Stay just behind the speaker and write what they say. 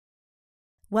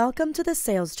Welcome to the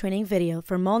sales training video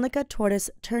for Mölnlycke Tortoise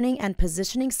Turning and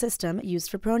Positioning System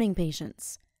used for proning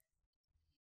patients.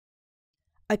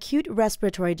 Acute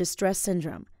respiratory distress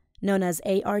syndrome, known as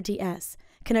ARDS,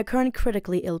 can occur in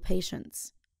critically ill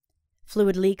patients.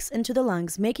 Fluid leaks into the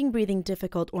lungs, making breathing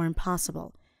difficult or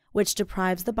impossible, which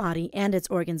deprives the body and its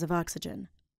organs of oxygen.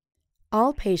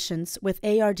 All patients with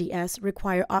ARDS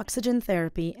require oxygen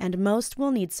therapy, and most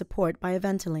will need support by a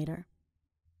ventilator.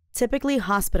 Typically,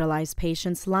 hospitalized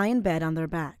patients lie in bed on their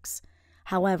backs.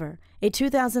 However, a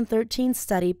 2013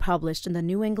 study published in the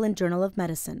New England Journal of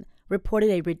Medicine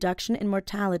reported a reduction in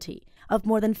mortality of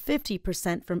more than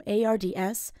 50% from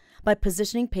ARDS by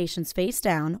positioning patients face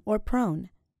down or prone.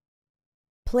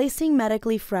 Placing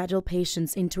medically fragile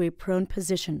patients into a prone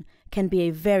position can be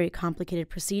a very complicated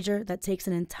procedure that takes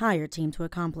an entire team to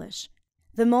accomplish.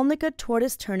 The Mölnlycke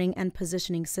Tortoise Turning and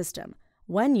Positioning System,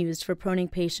 when used for proning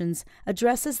patients,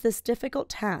 addresses this difficult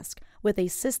task with a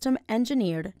system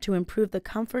engineered to improve the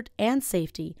comfort and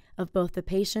safety of both the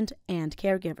patient and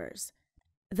caregivers.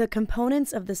 The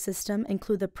components of the system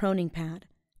include the proning pad,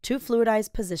 2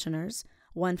 fluidized positioners,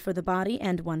 one for the body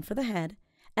and one for the head,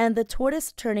 and the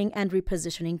tortoise turning and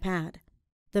repositioning pad.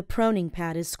 The proning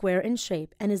pad is square in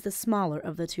shape and is the smaller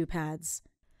of the 2 pads.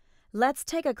 Let's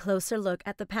take a closer look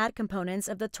at the pad components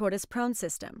of the tortoise prone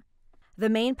system. The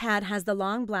main pad has the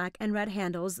long black and red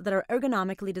handles that are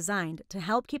ergonomically designed to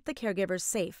help keep the caregivers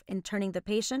safe in turning the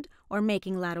patient or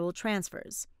making lateral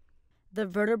transfers. The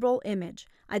vertebral image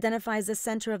identifies the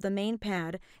center of the main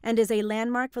pad and is a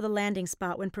landmark for the landing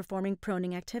spot when performing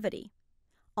proning activity.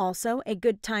 Also, a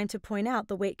good time to point out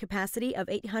the weight capacity of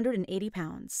 880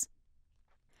 pounds.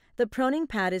 The proning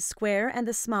pad is square and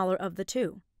the smaller of the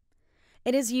 2.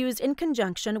 It is used in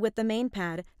conjunction with the main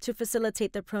pad to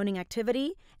facilitate the proning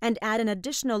activity and add an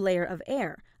additional layer of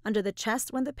air under the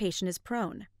chest when the patient is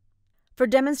prone. For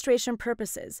demonstration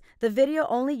purposes, the video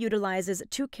only utilizes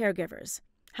 2 caregivers.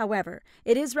 However,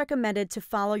 it is recommended to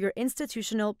follow your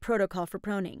institutional protocol for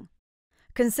proning.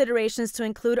 Considerations to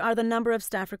include are the number of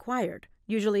staff required,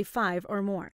 usually 5 or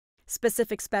more,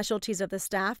 specific specialties of the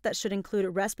staff that should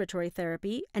include respiratory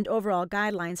therapy, and overall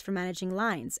guidelines for managing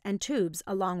lines and tubes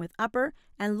along with upper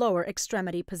and lower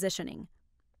extremity positioning.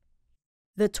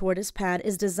 The tortoise pad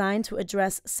is designed to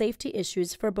address safety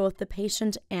issues for both the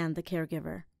patient and the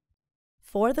caregiver.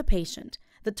 For the patient,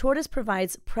 the tortoise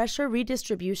provides pressure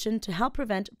redistribution to help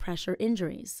prevent pressure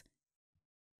injuries.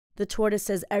 The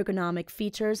tortoise's ergonomic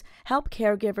features help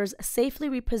caregivers safely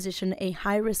reposition a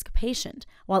high-risk patient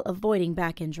while avoiding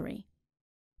back injury.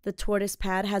 The tortoise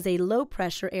pad has a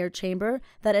low-pressure air chamber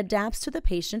that adapts to the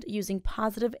patient using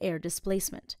positive air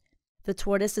displacement. The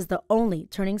tortoise is the only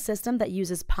turning system that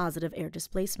uses positive air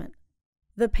displacement.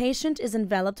 The patient is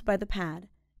enveloped by the pad,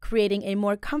 creating a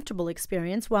more comfortable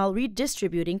experience while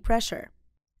redistributing pressure.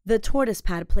 The tortoise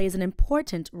pad plays an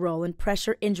important role in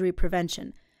pressure injury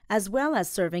prevention, as well as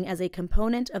serving as a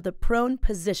component of the prone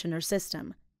positioner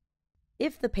system.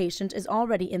 If the patient is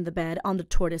already in the bed on the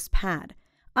tortoise pad,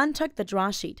 untuck the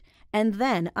draw sheet and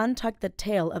then untuck the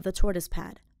tail of the tortoise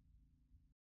pad.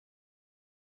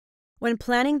 When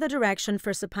planning the direction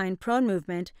for supine prone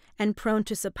movement and prone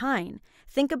to supine,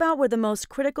 think about where the most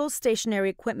critical stationary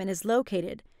equipment is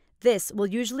located. This will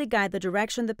usually guide the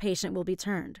direction the patient will be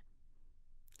turned.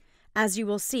 As you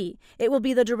will see, it will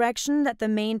be the direction that the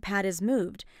main pad is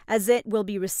moved, as it will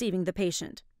be receiving the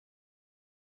patient.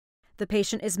 The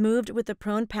patient is moved with the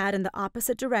prone pad in the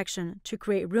opposite direction to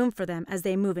create room for them as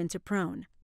they move into prone.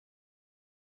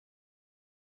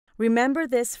 Remember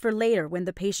this for later when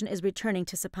the patient is returning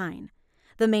to supine.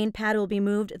 The main pad will be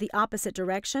moved the opposite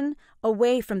direction,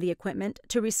 away from the equipment,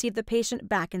 to receive the patient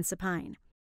back in supine.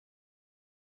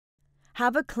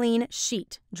 Have a clean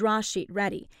draw sheet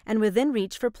ready and within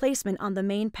reach for placement on the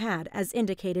main pad as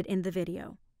indicated in the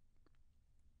video.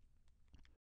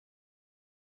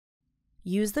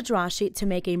 Use the draw sheet to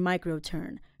make a micro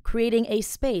turn, creating a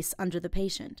space under the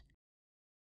patient.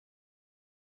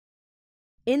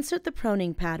 Insert the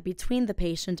proning pad between the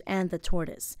patient and the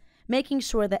tortoise, making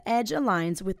sure the edge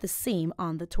aligns with the seam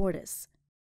on the tortoise.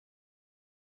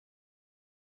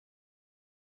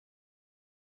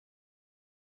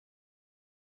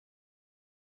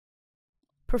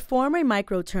 Perform a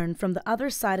micro turn from the other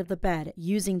side of the bed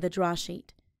using the draw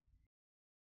sheet.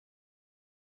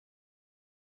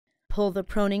 Pull the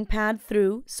proning pad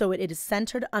through so it is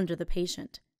centered under the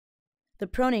patient. The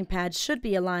proning pad should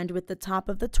be aligned with the top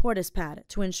of the tortoise pad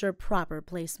to ensure proper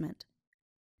placement.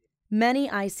 Many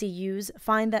ICUs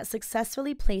find that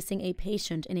successfully placing a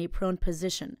patient in a prone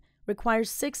position requires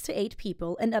 6 to 8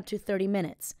 people and up to 30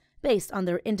 minutes, based on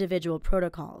their individual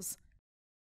protocols.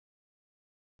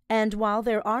 And while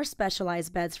there are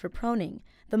specialized beds for proning,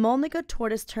 the Mölnlycke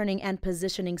Tortoise Turning and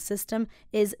Positioning system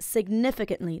is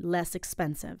significantly less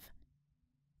expensive.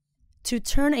 To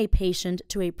turn a patient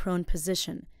to a prone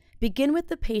position, begin with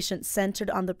the patient centered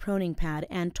on the proning pad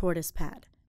and tortoise pad.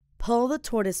 Pull the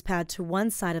tortoise pad to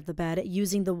one side of the bed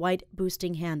using the white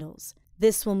boosting handles.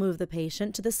 This will move the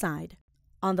patient to the side.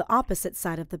 On the opposite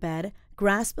side of the bed,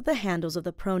 grasp the handles of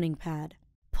the proning pad.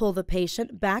 Pull the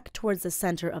patient back towards the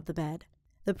center of the bed.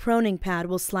 The proning pad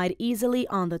will slide easily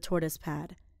on the tortoise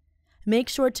pad. Make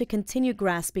sure to continue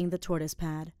grasping the tortoise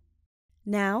pad.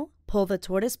 Now, pull the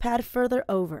tortoise pad further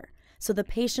over, so the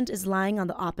patient is lying on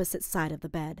the opposite side of the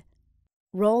bed.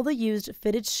 Roll the used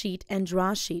fitted sheet and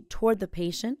draw sheet toward the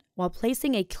patient while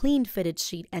placing a clean fitted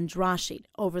sheet and draw sheet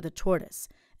over the tortoise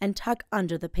and tuck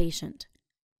under the patient.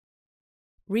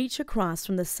 Reach across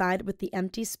from the side with the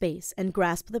empty space and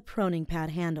grasp the proning pad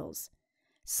handles.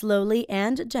 Slowly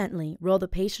and gently roll the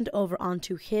patient over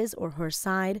onto his or her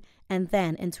side and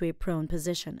then into a prone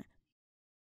position.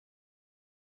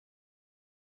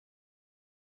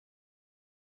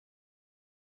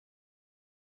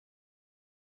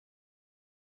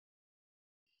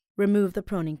 Remove the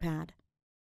proning pad.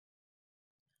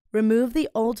 Remove the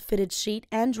old fitted sheet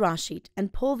and draw sheet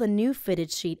and pull the new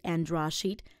fitted sheet and draw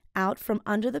sheet out from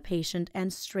under the patient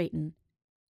and straighten.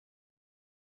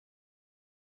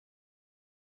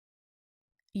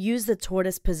 Use the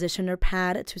tortoise positioner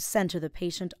pad to center the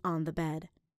patient on the bed.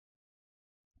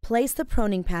 Place the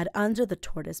proning pad under the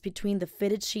tortoise between the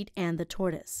fitted sheet and the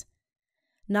tortoise.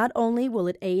 Not only will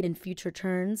it aid in future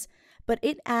turns, but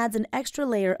it adds an extra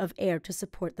layer of air to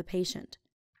support the patient.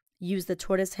 Use the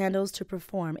tortoise handles to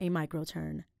perform a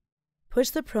microturn.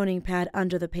 Push the proning pad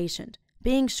under the patient,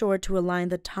 being sure to align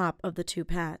the top of the two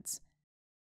pads.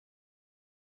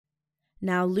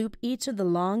 Now loop each of the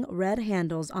long red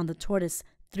handles on the tortoise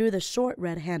through the short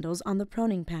red handles on the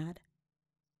proning pad.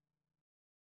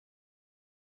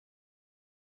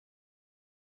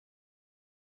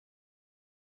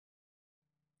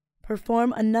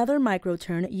 Perform another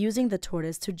microturn using the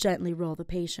tortoise to gently roll the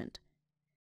patient.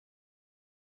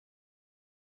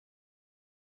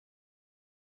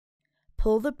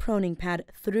 Pull the proning pad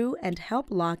through and help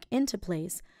lock into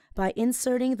place by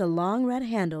inserting the long red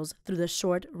handles through the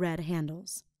short red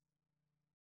handles.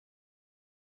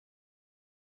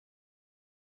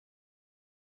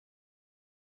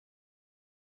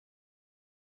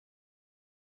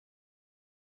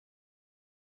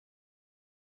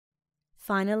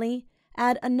 Finally,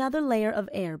 add another layer of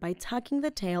air by tucking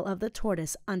the tail of the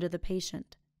tortoise under the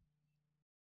patient.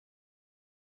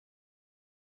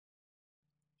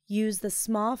 Use the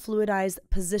small fluidized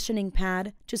positioning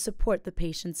pad to support the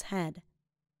patient's head.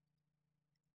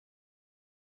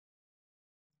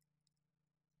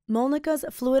 Mölnlycke's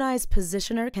fluidized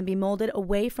positioner can be molded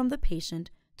away from the patient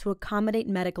to accommodate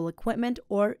medical equipment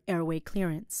or airway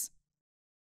clearance.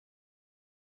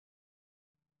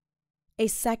 A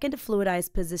second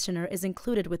fluidized positioner is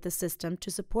included with the system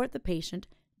to support the patient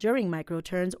during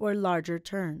microturns or larger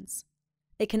turns.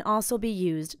 It can also be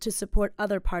used to support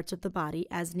other parts of the body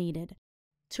as needed.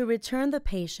 To return the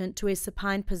patient to a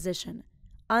supine position,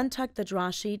 untuck the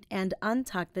draw sheet and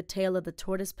untuck the tail of the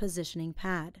tortoise positioning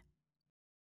pad.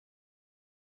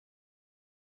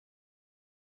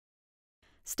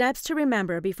 Steps to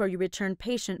remember before you return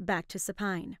patient back to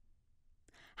supine.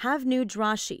 Have new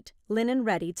draw sheet, linen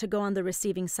ready to go on the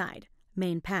receiving side,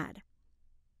 main pad.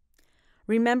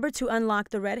 Remember to unlock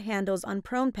the red handles on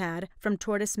prone pad from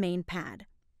tortoise main pad.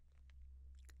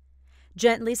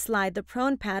 Gently slide the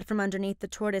prone pad from underneath the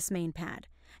tortoise main pad.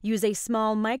 Use a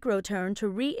small microturn to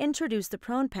reintroduce the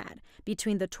prone pad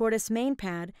between the tortoise main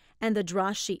pad and the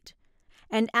draw sheet,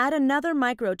 and add another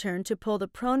microturn to pull the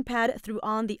prone pad through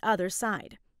on the other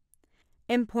side.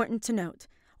 Important to note,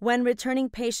 when returning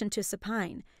patient to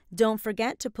supine, don't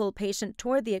forget to pull patient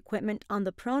toward the equipment on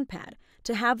the prone pad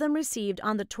to have them received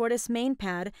on the tortoise main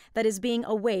pad that is being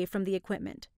away from the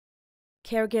equipment.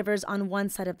 Caregivers on one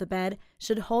side of the bed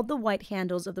should hold the white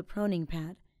handles of the proning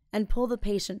pad and pull the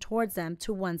patient towards them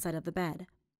to one side of the bed.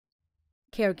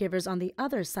 Caregivers on the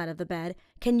other side of the bed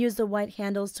can use the white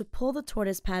handles to pull the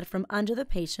tortoise pad from under the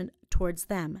patient towards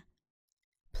them.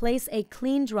 Place a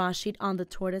clean draw sheet on the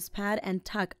tortoise pad and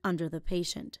tuck under the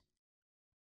patient.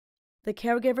 The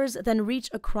caregivers then reach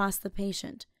across the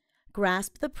patient,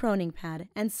 grasp the proning pad,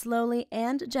 and slowly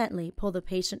and gently pull the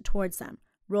patient towards them,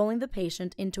 rolling the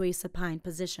patient into a supine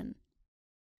position.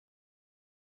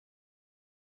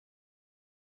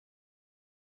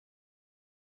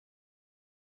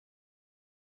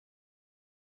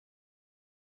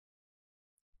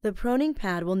 The proning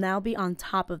pad will now be on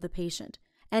top of the patient,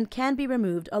 and can be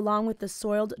removed along with the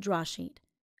soiled draw sheet.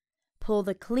 Pull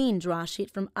the clean draw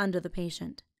sheet from under the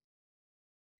patient.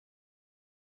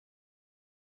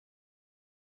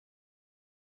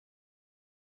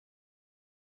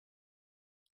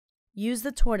 Use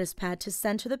the tortoise pad to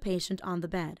center the patient on the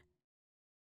bed.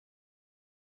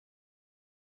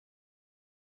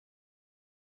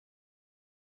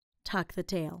 Tuck the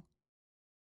tail.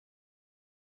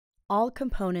 All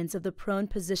components of the prone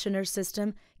positioner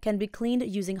system can be cleaned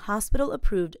using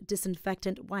hospital-approved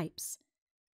disinfectant wipes.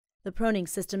 The proning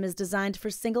system is designed for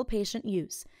single patient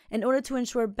use in order to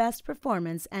ensure best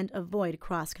performance and avoid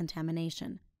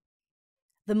cross-contamination.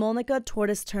 The Mölnlycke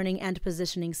Tortoise Turning and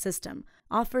Positioning System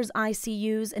offers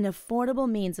ICUs an affordable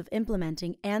means of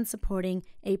implementing and supporting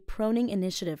a proning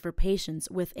initiative for patients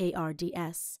with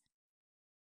ARDS.